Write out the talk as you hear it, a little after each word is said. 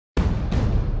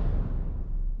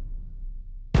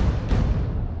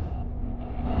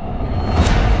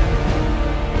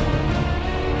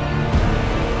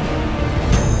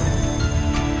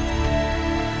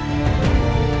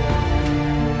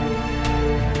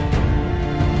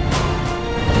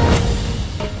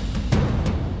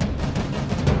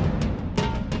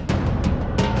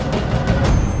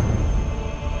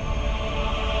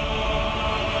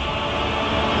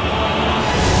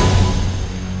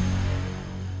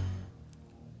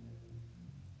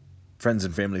Friends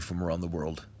and family from around the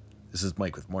world, this is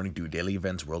Mike with Morning Dew Daily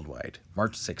Events Worldwide,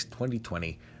 March 6,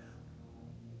 2020.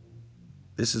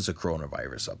 This is a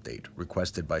coronavirus update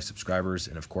requested by subscribers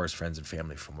and, of course, friends and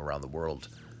family from around the world.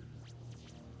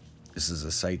 This is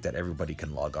a site that everybody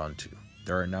can log on to.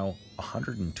 There are now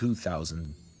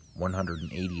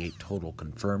 102,188 total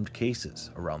confirmed cases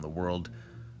around the world,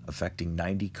 affecting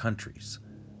 90 countries.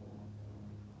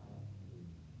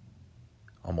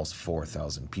 Almost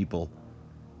 4,000 people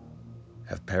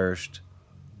have perished.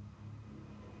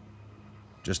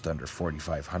 Just under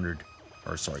 3,500.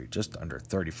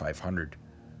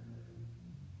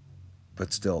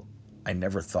 But still, I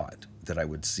never thought that I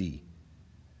would see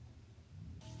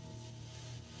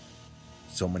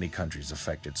so many countries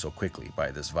affected so quickly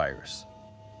by this virus.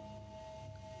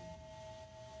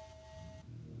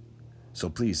 So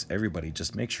please, everybody,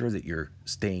 just make sure that you're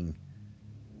staying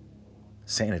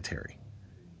sanitary.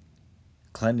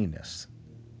 Cleanliness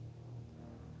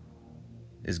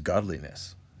is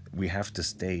godliness. We have to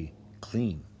stay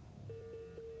clean.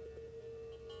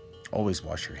 Always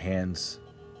wash your hands.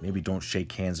 Maybe don't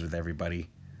shake hands with everybody.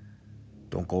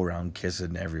 Don't go around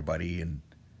kissing everybody, and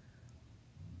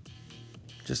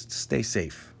just stay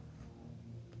safe.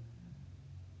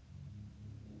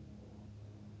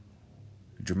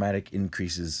 Dramatic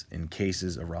increases in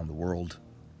cases around the world.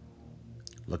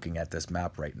 Looking at this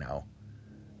map right now,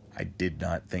 I did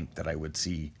not think that I would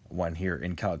see one here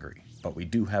in Calgary, but we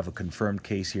do have a confirmed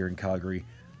case here in Calgary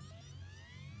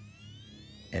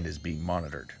and is being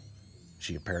monitored.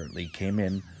 She apparently came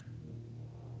in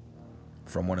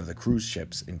from one of the cruise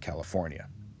ships in California.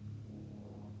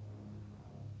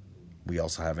 We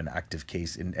also have an active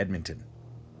case in Edmonton.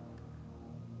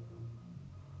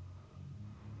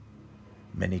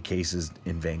 Many cases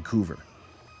in Vancouver.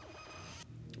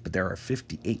 But there are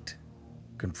 58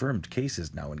 confirmed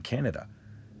cases now in Canada.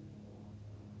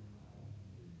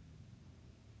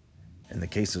 And the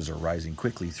cases are rising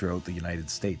quickly throughout the United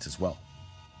States as well.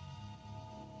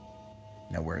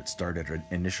 Now, where it started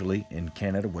initially in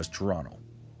Canada was Toronto.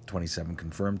 27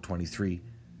 confirmed, 23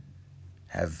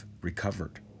 have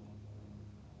recovered.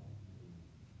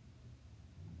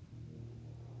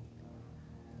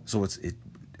 So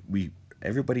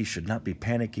everybody should not be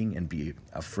panicking and be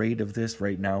afraid of this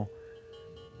right now.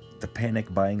 The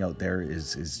panic buying out there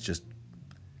is just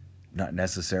not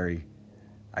necessary.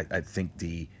 I think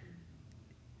the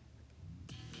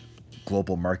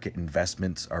global market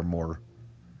investments are more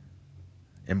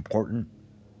important.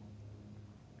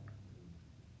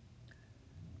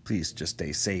 Please just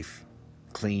stay safe,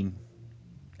 clean,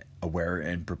 aware,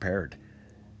 and prepared.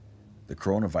 The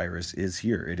coronavirus is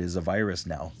here. It is a virus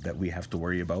now that we have to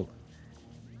worry about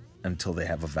until they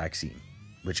have a vaccine,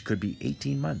 which could be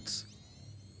 18 months.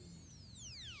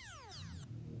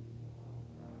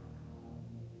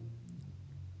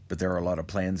 But there are a lot of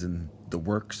plans in the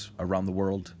works around the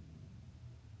world.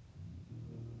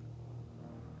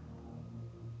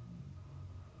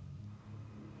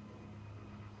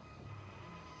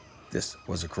 This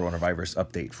was a coronavirus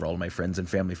update for all my friends and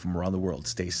family from around the world.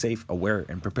 Stay safe, aware,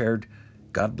 and prepared.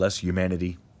 God bless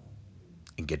humanity,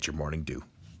 and get your morning dew.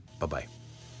 Bye-bye.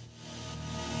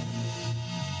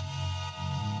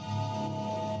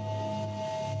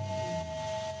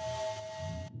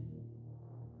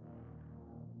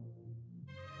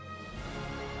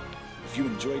 If you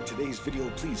enjoyed today's video,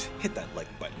 please hit that like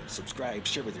button, subscribe,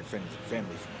 share with your friends and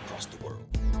family from across the world.